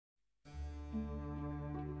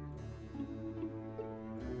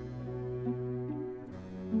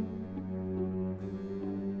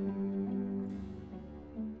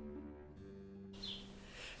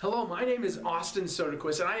Hello, my name is Austin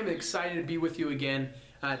Soderquist, and I am excited to be with you again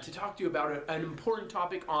to talk to you about an important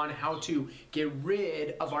topic on how to get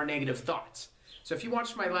rid of our negative thoughts. So if you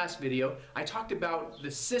watched my last video, I talked about the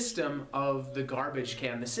system of the garbage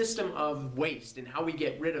can, the system of waste, and how we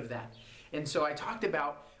get rid of that. And so I talked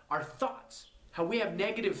about our thoughts, how we have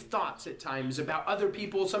negative thoughts at times about other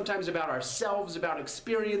people, sometimes about ourselves, about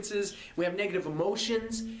experiences. We have negative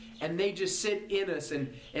emotions, and they just sit in us.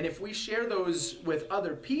 And if we share those with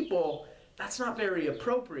other people, that's not very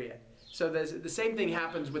appropriate. So the same thing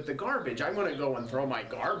happens with the garbage. I want to go and throw my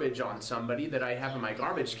garbage on somebody that I have in my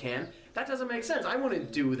garbage can. That doesn't make sense. I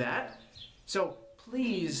wouldn't do that. So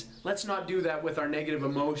please, let's not do that with our negative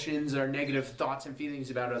emotions, our negative thoughts and feelings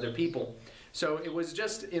about other people. So it was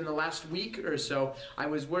just in the last week or so, I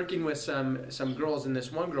was working with some girls, and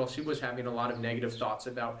this one girl, she was having a lot of negative thoughts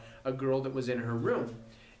about a girl that was in her room.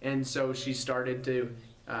 And so she started to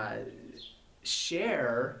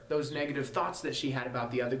share those negative thoughts that she had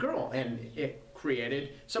about the other girl, and it created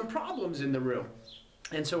some problems in the room.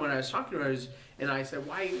 And so when I was talking to her, and I said,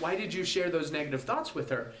 why did you share those negative thoughts with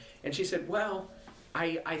her? And she said, well,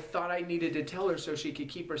 I thought I needed to tell her so she could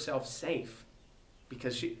keep herself safe.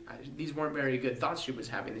 Because these weren't very good thoughts she was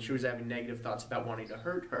having. She was having negative thoughts about wanting to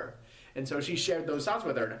hurt her. And so she shared those thoughts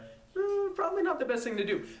with her. Probably not the best thing to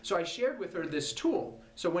do. So I shared with her this tool.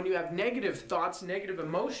 So when you have negative thoughts, negative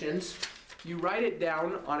emotions, you write it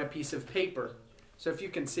down on a piece of paper. So if you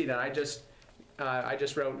can see that, I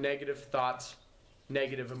just wrote negative thoughts,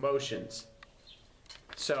 negative emotions.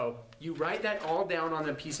 So you write that all down on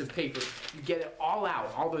a piece of paper. You get it all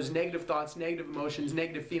out, all those negative thoughts, negative emotions,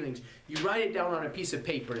 negative feelings. You write it down on a piece of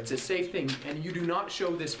paper. It's a safe thing, and you do not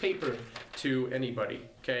show this paper to anybody,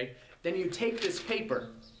 okay? Then you take this paper,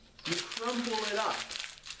 you crumple it up.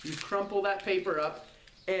 You crumple that paper up,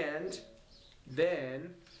 and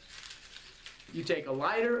then you take a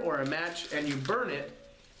lighter or a match and you burn it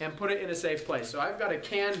and put it in a safe place. So I've got a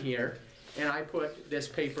can here, and I put this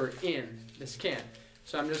paper in this can.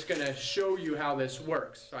 So I'm just going to show you how this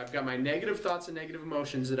works. So I've got my negative thoughts and negative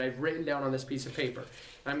emotions that I've written down on this piece of paper.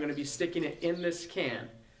 I'm going to be sticking it in this can.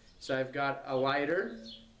 So I've got a lighter,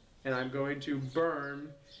 and I'm going to burn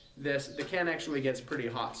this. The can actually gets pretty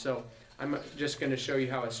hot, so I'm just going to show you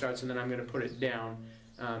how it starts, and then I'm going to put it down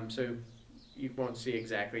so you won't see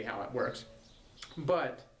exactly how it works.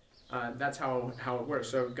 But that's how it works.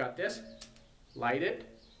 So I've got this, light it,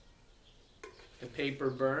 the paper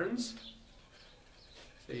burns.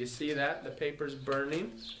 So you see that? The paper's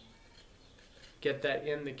burning. Get that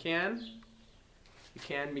in the can. The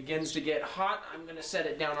can begins to get hot. I'm going to set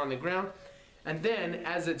it down on the ground. And then,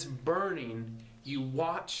 as it's burning, you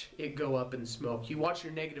watch it go up in smoke. You watch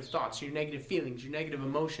your negative thoughts, your negative feelings, your negative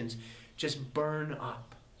emotions just burn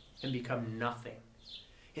up and become nothing.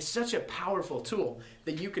 It's such a powerful tool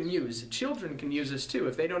that you can use. Children can use this too.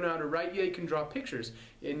 If they don't know how to write, they can draw pictures.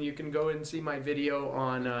 And you can go and see my video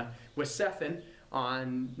on with Sethan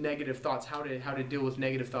on negative thoughts, how to deal with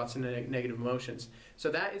negative thoughts and negative emotions.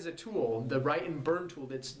 So that is a tool, the write and burn tool,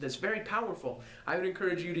 that's very powerful. I would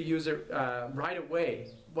encourage you to use it right away.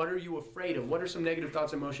 What are you afraid of? What are some negative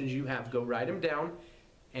thoughts and emotions you have? Go write them down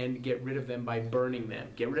and get rid of them by burning them.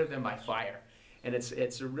 Get rid of them by fire. And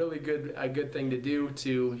it's a really good thing to do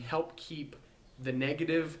to help keep the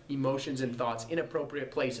negative emotions and thoughts in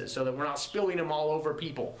appropriate places, so that we're not spilling them all over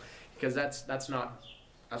people, because that's not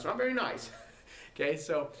very nice. Okay,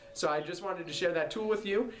 so I just wanted to share that tool with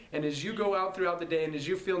you. And as you go out throughout the day, and as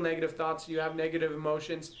you feel negative thoughts, you have negative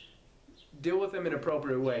emotions, deal with them in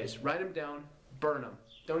appropriate ways. Write them down, burn them.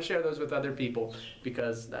 Don't share those with other people,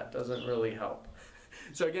 because that doesn't really help.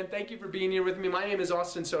 So again, thank you for being here with me. My name is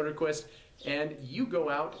Austin Soderquist, and you go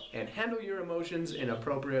out and handle your emotions in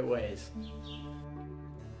appropriate ways.